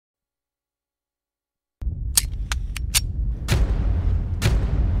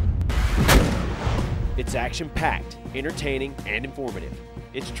It's action-packed, entertaining, and informative.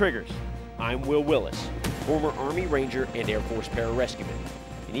 It's Triggers. I'm Will Willis, former Army Ranger and Air Force pararescueman.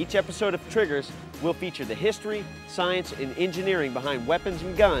 In each episode of Triggers, we'll feature the history, science, and engineering behind weapons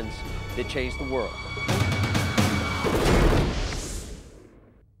and guns that changed the world.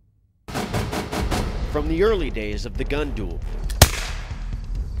 From the early days of the gun duel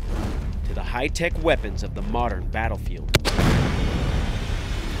to the high-tech weapons of the modern battlefield,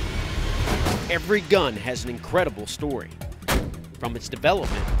 every gun has an incredible story, from its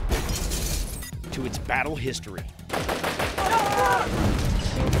development to its battle history.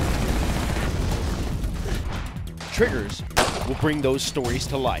 Triggers will bring those stories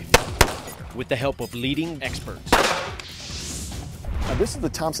to life with the help of leading experts. Now, this is the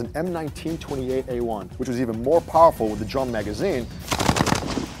Thompson M1928A1, which was even more powerful with the drum magazine.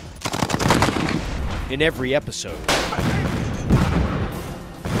 In every episode,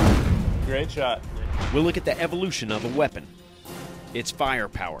 great shot. We'll look at the evolution of a weapon, its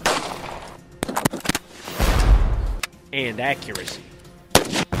firepower, and accuracy.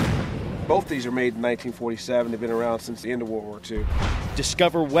 Both these are made in 1947. They've been around since the end of World War II.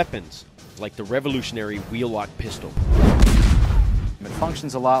 Discover weapons like the revolutionary wheel-lock pistol. It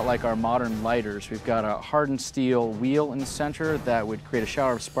functions a lot like our modern lighters. We've got a hardened steel wheel in the center that would create a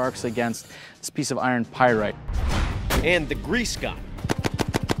shower of sparks against this piece of iron pyrite. And the grease gun,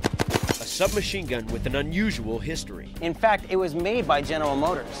 a submachine gun with an unusual history. In fact, it was made by General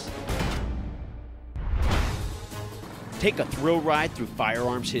Motors. Take a thrill ride through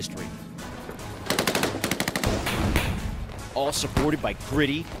firearms history. All supported by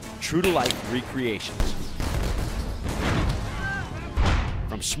gritty, true-to-life recreations.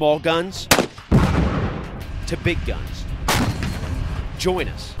 From small guns to big guns. Join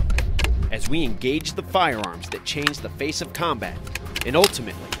us as we engage the firearms that change the face of combat and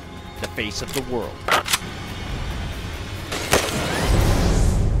ultimately the face of the world.